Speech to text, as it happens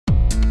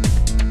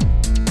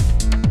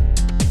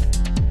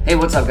Hey,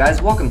 what's up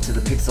guys? Welcome to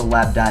the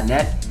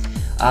pixellab.net.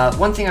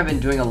 One thing I've been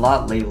doing a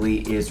lot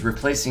lately is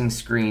replacing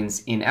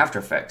screens in After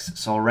Effects.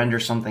 So I'll render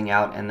something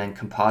out and then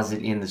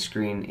composite in the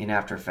screen in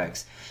After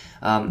Effects.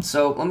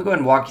 So let me go ahead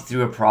and walk you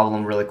through a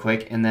problem really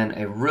quick and then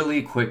a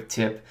really quick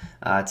tip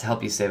to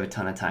help you save a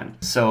ton of time.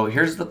 So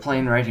here's the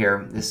plane right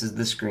here. This is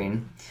the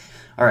screen.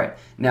 Alright,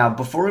 now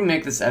before we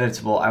make this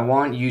editable, I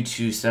want you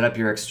to set up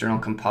your external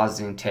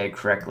compositing tag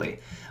correctly.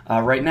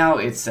 Right now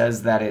it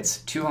says that it's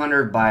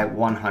 200 by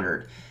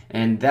 100.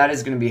 And that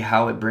is going to be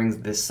how it brings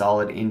this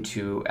solid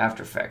into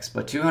After Effects.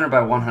 But 200 by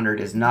 100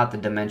 is not the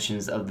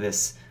dimensions of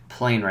this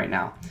plane right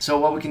now. So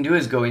what we can do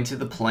is go into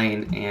the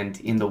plane,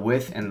 and in the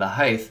width and the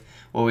height,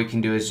 what we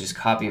can do is just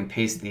copy and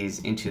paste these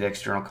into the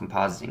external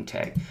compositing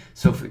tag.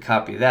 So if we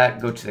copy that,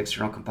 go to the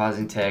external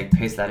compositing tag,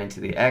 paste that into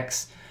the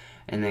X,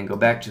 and then go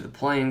back to the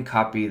plane,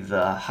 copy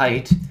the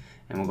height,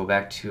 and we'll go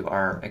back to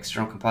our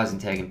external compositing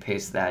tag and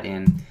paste that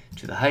in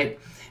to the height.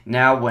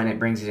 Now when it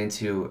brings it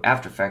into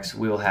After Effects,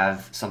 we will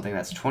have something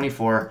that's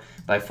 24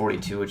 by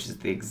 42, which is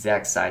the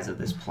exact size of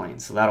this plane.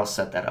 So that'll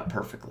set that up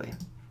perfectly.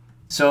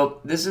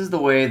 So this is the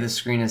way the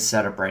screen is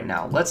set up right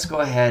now. Let's go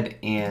ahead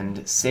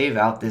and save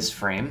out this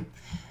frame.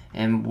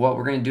 And what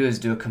we're going to do is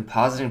do a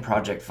compositing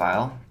project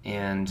file,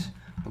 and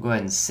we'll go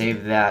ahead and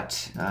save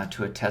that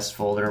to a test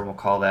folder. We'll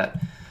call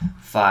that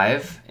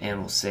 5, and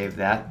we'll save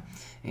that.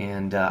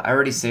 And I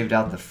already saved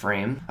out the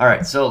frame.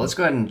 Alright, so let's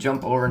go ahead and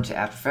jump over into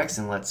After Effects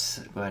and let's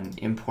go ahead and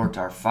import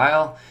our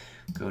file.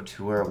 Go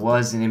to where it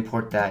was and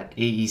import that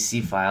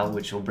AEC file,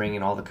 which will bring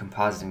in all the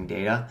compositing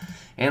data.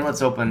 And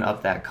let's open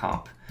up that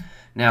comp.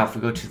 Now if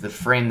we go to the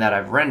frame that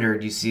I've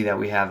rendered, you see that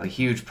we have a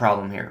huge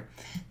problem here.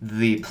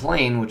 The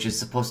plane, which is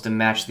supposed to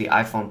match the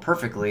iPhone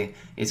perfectly,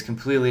 is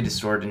completely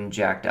distorted and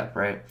jacked up,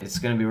 right? It's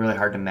going to be really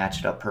hard to match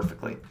it up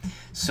perfectly.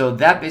 So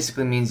that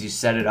basically means you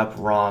set it up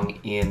wrong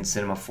in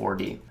Cinema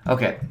 4D.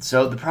 Okay,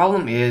 so the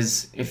problem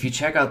is if you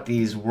check out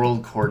these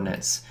world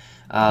coordinates,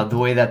 the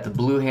way that the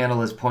blue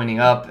handle is pointing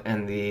up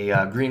and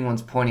the green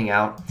one's pointing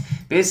out,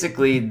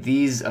 basically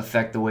these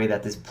affect the way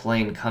that this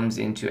plane comes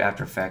into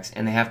After Effects,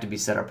 and they have to be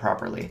set up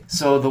properly.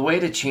 So the way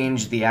to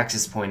change the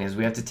axis point is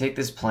we have to take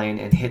this plane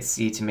and hit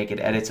C to make it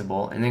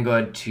editable, and then go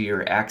ahead to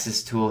your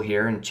axis tool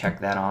here and check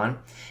that on.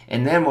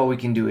 And then what we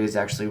can do is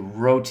actually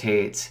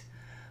rotate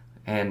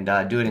and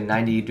do it in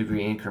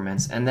 90-degree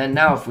increments. And then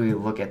now if we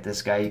look at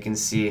this guy, you can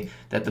see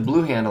that the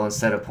blue handle,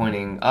 instead of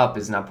pointing up,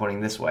 is now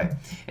pointing this way.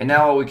 And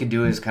now what we could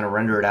do is kind of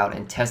render it out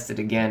and test it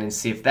again and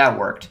see if that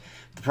worked.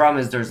 The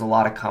problem is there's a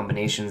lot of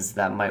combinations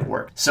that might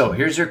work. So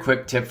here's your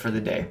quick tip for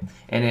the day,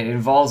 and it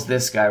involves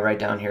this guy right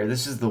down here.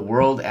 This is the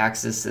world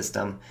axis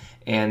system,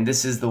 and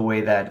this is the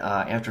way that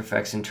After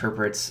Effects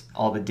interprets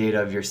all the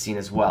data of your scene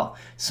as well.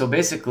 So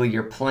basically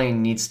your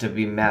plane needs to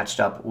be matched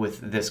up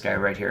with this guy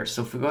right here.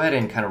 So if we go ahead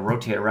and kind of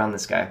rotate around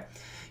this guy,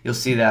 you'll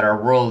see that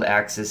our world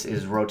axis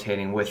is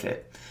rotating with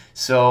it.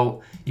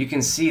 So you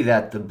can see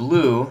that the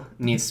blue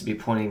needs to be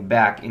pointing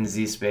back in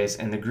Z-space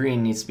and the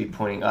green needs to be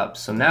pointing up.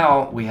 So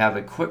now we have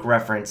a quick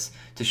reference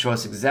to show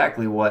us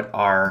exactly what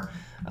our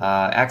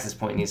axis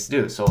point needs to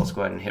do. So let's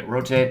go ahead and hit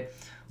rotate.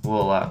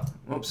 We'll,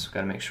 oops,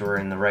 got to make sure we're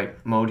in the right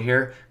mode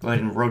here. Go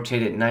ahead and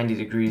rotate it 90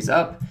 degrees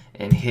up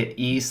and hit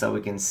E so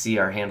we can see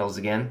our handles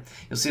again.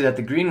 You'll see that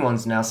the green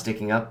one's now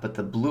sticking up, but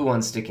the blue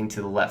one's sticking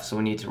to the left. So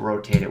we need to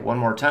rotate it one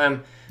more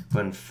time. Go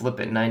ahead and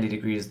flip it 90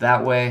 degrees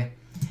that way.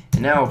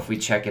 And now if we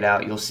check it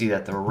out, you'll see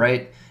that the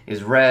right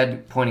is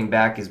red, pointing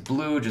back is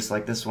blue, just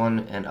like this one,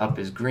 and up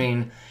is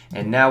green.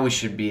 And now we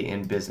should be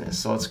in business.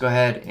 So let's go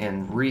ahead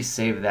and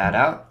resave that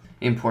out.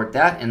 Import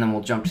that, and then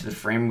we'll jump to the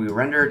frame we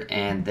rendered,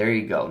 and there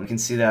you go. You can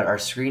see that our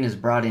screen is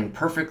brought in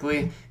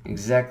perfectly,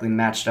 exactly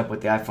matched up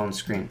with the iPhone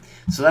screen.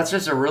 So that's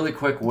just a really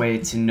quick way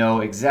to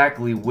know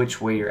exactly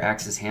which way your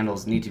axis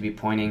handles need to be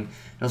pointing.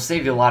 It'll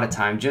save you a lot of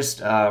time.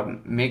 Just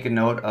make a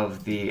note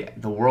of the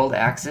world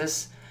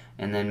axis,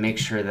 and then make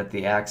sure that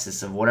the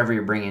axis of whatever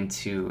you're bringing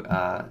into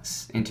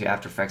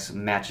After Effects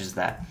matches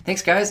that.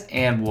 Thanks guys,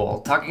 and we'll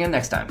talk again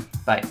next time.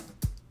 Bye.